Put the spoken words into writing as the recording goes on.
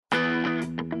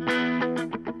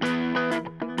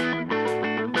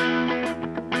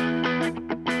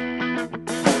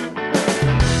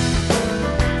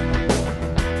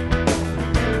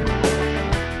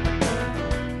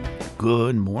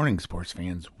Good morning, sports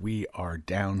fans. We are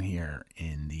down here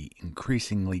in the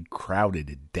increasingly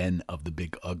crowded den of the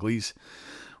Big Uglies.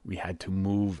 We had to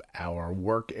move our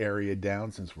work area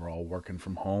down since we're all working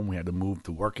from home. We had to move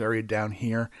the work area down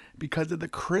here because of the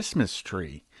Christmas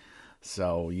tree.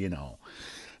 So,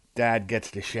 Dad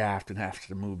gets the shaft and has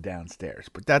to move downstairs.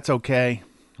 But that's okay.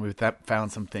 We've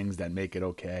found some things that make it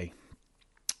okay.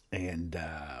 And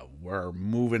we're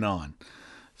moving on.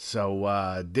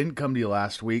 So, didn't come to you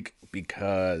last week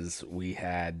because we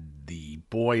had the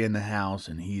boy in the house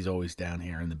and he's always down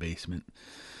here in the basement.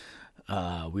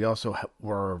 We also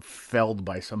were felled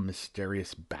by some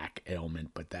mysterious back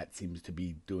ailment, but that seems to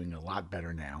be doing a lot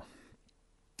better now.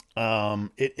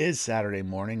 It is Saturday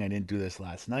morning. I didn't do this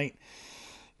last night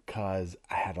because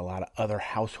I had a lot of other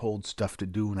household stuff to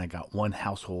do, and I got one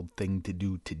household thing to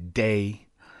do today,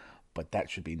 but that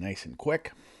should be nice and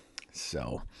quick.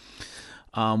 So,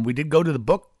 we did go to the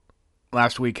book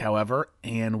last week, however,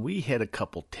 and we hit a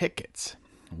couple tickets,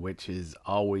 which is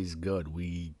always good.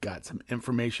 We got some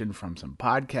information from some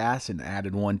podcasts and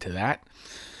added one to that.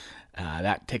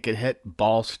 That ticket hit.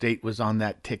 Ball State was on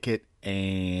that ticket,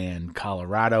 and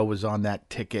Colorado was on that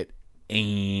ticket,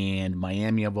 and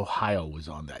Miami of Ohio was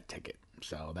on that ticket.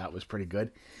 So that was pretty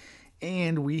good.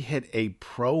 And we hit a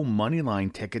pro money line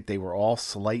ticket. They were all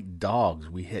slight dogs.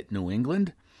 We hit New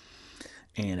England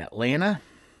and Atlanta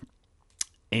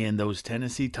and those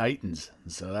Tennessee Titans.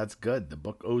 So that's good. The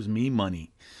book owes me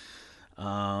money.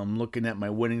 Looking at my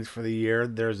winnings for the year,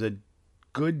 there's a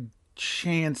good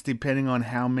chance, depending on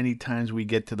how many times we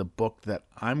get to the book, that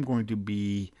I'm going to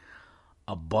be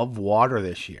above water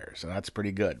this year. So that's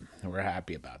pretty good. We're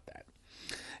happy about that.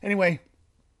 Anyway,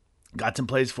 got some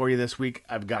plays for you this week.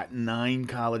 I've got 9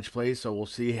 college plays, so we'll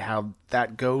see how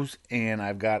that goes. And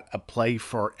I've got a play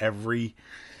for every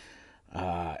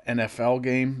NFL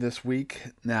game this week.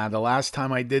 Now, the last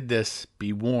time I did this,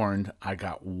 be warned, I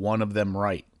got one of them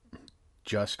right.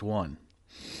 Just one.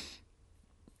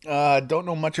 Don't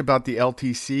know much about the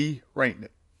LTC right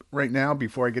now.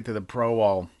 Before I get to the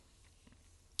pro,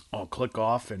 I'll click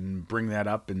off and bring that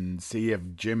up and see if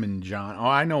Jim and John. Oh,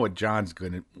 I know what John's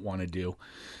going to want to do.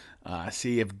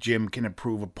 See if Jim can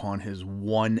improve upon his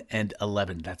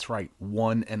 1-11. That's right,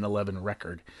 1-11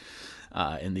 record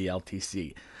in the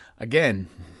LTC. Again,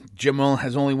 Jim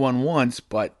has only won once,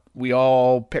 but we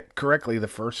all picked correctly the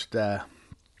first the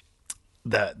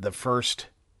first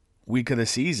week of the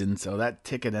season, so that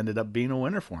ticket ended up being a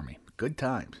winner for me. Good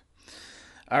times.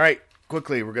 All right,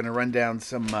 quickly, we're gonna run down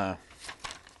some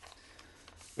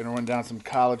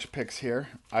college picks here.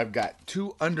 I've got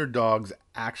 2 underdogs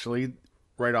actually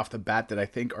right off the bat that I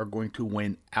think are going to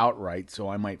win outright, so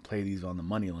I might play these on the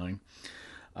money line.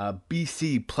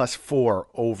 BC +4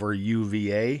 over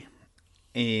UVA,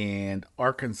 and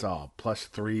Arkansas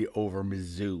 +3 over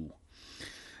Mizzou.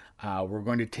 We're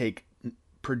going to take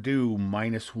Purdue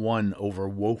 -1 over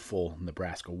woeful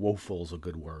Nebraska. Woeful is a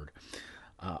good word.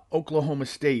 Oklahoma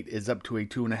State is up to a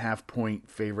 2.5 point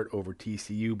favorite over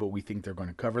TCU, but we think they're going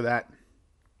to cover that.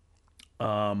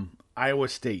 Iowa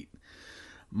State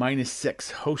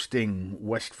 -6 hosting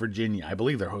West Virginia. I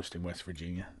believe they're hosting West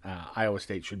Virginia. Iowa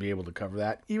State should be able to cover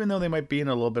that, even though they might be in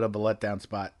a little bit of a letdown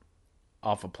spot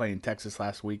off of playing Texas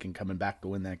last week and coming back to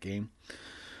win that game.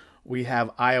 We have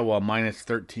Iowa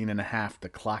 -13.5 to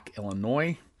clock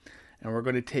Illinois. And we're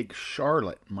going to take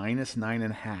Charlotte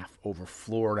 -9.5 over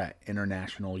Florida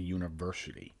International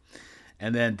University.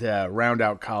 And then to round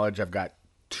out college, I've got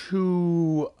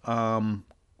 2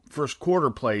 first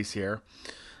quarter plays here.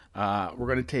 We're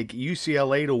going to take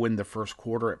UCLA to win the first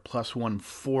quarter at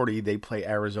 +140. They play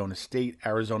Arizona State.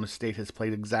 Arizona State has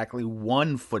played exactly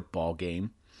 1 football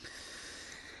game.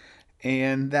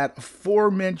 And that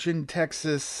aforementioned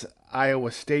Texas-Iowa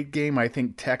State game, I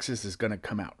think Texas is going to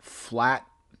come out flat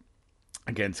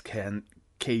against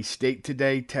K-State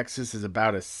today. Texas is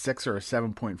about a 6 or a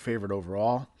 7 point favorite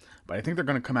overall, but I think they're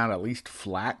going to come out at least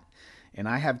flat. And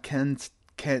I have Kansas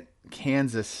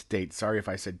State, sorry if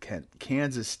I said Kent,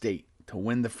 Kansas State to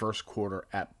win the first quarter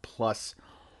at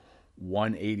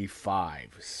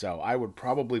 +185. So I would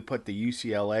probably put the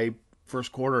UCLA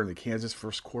first quarter and the Kansas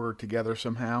first quarter together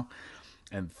somehow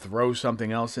and throw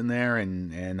something else in there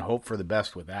and hope for the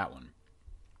best with that one.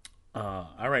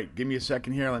 All right, give me a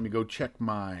second here. Let me go check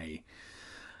my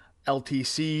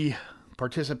LTC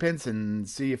participants and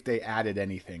see if they added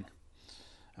anything.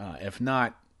 If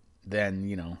not, then,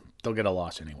 they'll get a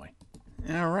loss anyway.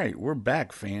 All right, we're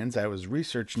back, fans. I was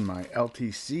researching my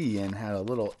LTC and had a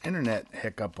little internet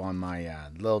hiccup on my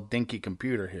little dinky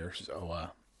computer here.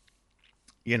 So,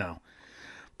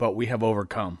 but we have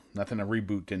overcome. Nothing a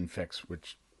reboot didn't fix,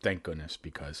 which Thank goodness,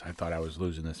 because I thought I was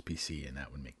losing this PC, and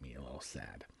that would make me a little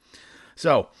sad.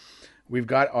 So, we've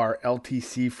got our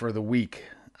LTC for the week.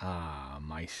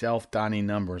 Myself, Donnie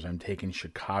Numbers, I'm taking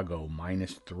Chicago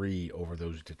 -3 over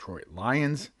those Detroit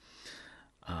Lions.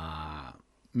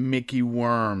 Mickey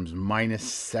Worms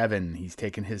 -7. He's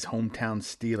taking his hometown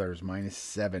Steelers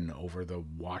 -7 over the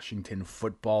Washington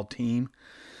football team.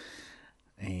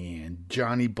 And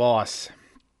Johnny Boss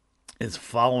is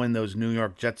following those New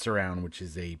York Jets around, which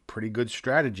is a pretty good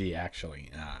strategy, actually.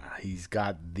 He's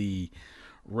got the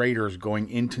Raiders going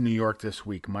into New York this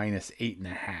week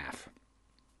 -8.5.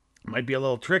 Might be a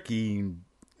little tricky.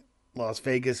 Las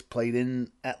Vegas played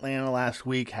in Atlanta last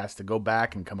week, has to go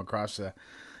back and come across the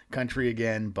country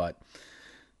again, but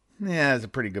yeah, it's a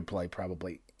pretty good play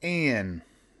probably. And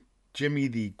Jimmy,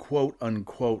 the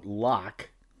quote-unquote lock,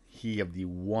 he of the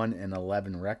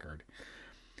 1-11 record,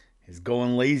 is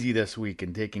going lazy this week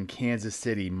and taking Kansas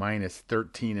City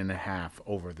 -13.5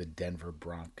 over the Denver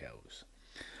Broncos.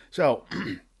 So,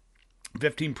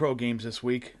 15 pro games this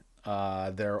week.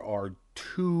 There are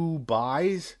 2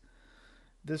 buys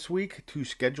this week, 2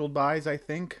 scheduled buys, I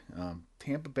think.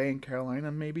 Tampa Bay and Carolina,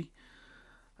 maybe.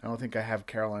 I don't think I have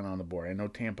Carolina on the board. I know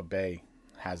Tampa Bay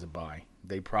has a bye.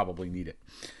 They probably need it.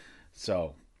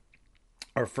 So,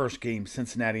 our first game,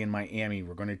 Cincinnati and Miami,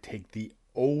 we're going to take the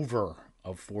over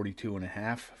of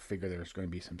 42.5. Figure there's going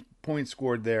to be some points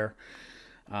scored there.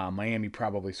 Miami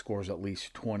probably scores at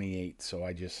least 28, so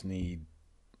I just need,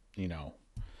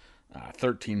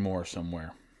 13 more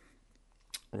somewhere.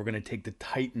 We're going to take the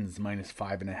Titans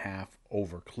 -5.5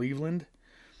 over Cleveland.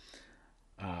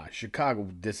 Chicago,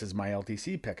 this is my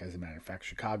LTC pick, as a matter of fact.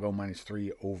 Chicago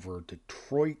 -3 over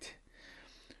Detroit.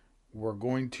 We're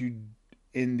going to,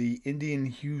 in the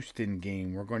Indian-Houston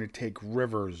game, we're going to take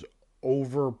Rivers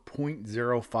over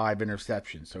 0.05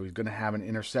 interception. So he's going to have an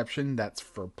interception. That's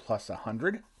for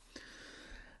 +100.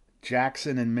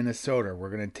 Jackson in Minnesota,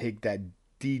 we're going to take that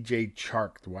DJ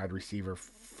Chark, the wide receiver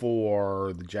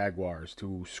for the Jaguars,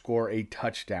 to score a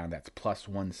touchdown. That's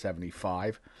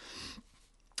 +175.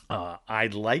 I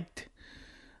liked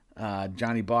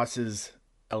Johnny Boss's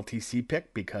LTC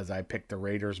pick because I picked the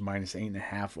Raiders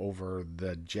 -8.5 over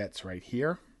the Jets right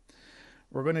here.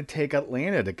 We're going to take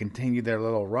Atlanta to continue their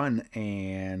little run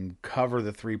and cover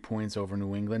the 3 points over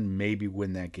New England. Maybe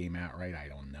win that game outright. I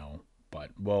don't know.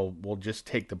 But we'll just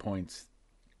take the points.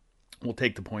 We'll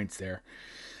take the points there.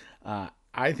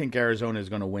 I think Arizona is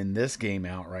going to win this game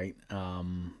outright.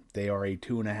 They are a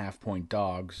 2.5-point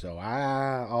dog, so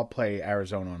I'll play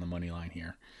Arizona on the money line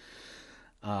here.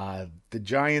 The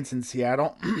Giants in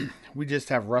Seattle, we just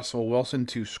have Russell Wilson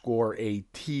to score a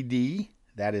TD.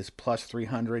 That is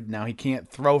 +300. Now, he can't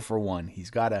throw for one. He's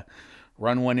got to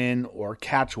run one in or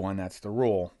catch one. That's the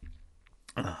rule.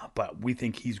 But we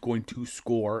think he's going to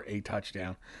score a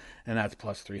touchdown, and that's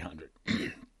 +300.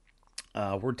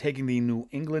 We're taking the New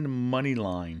England money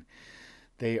line.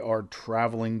 They are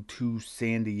traveling to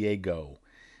San Diego.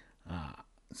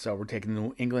 So we're taking the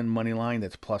New England money line.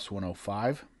 That's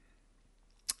 +105.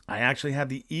 I actually have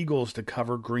the Eagles to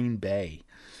cover Green Bay.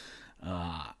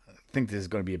 I think this is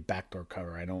going to be a backdoor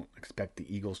cover. I don't expect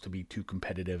the Eagles to be too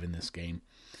competitive in this game.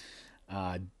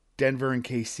 Denver and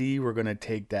KC, we're going to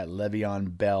take that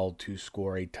Le'Veon Bell to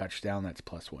score a touchdown. That's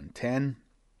 +110.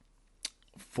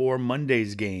 For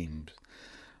Monday's games,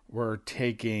 we're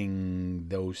taking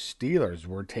those Steelers.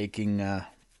 We're taking,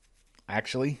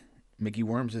 actually, Mickey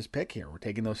Worms' pick here. We're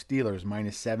taking those Steelers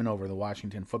 -7 over the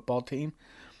Washington football team.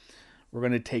 We're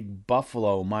going to take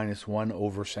Buffalo -1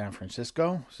 over San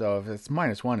Francisco. So if it's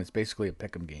 -1, it's basically a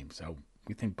pick'em game. So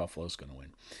we think Buffalo's going to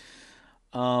win.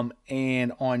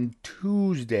 And on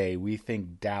Tuesday, we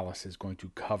think Dallas is going to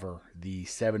cover the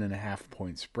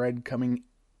 7.5-point spread coming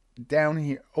down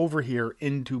here, over here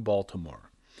into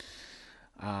Baltimore.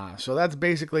 So that's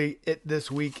basically it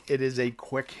this week. It is a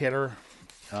quick hitter.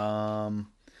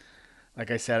 Like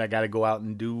I said, I got to go out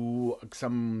and do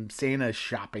some Santa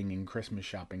shopping and Christmas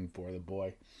shopping for the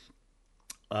boy.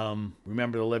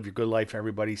 Remember to live your good life,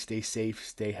 everybody. Stay safe,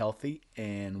 stay healthy,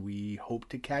 and we hope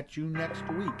to catch you next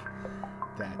week.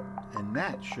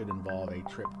 That should involve a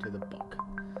trip to the book.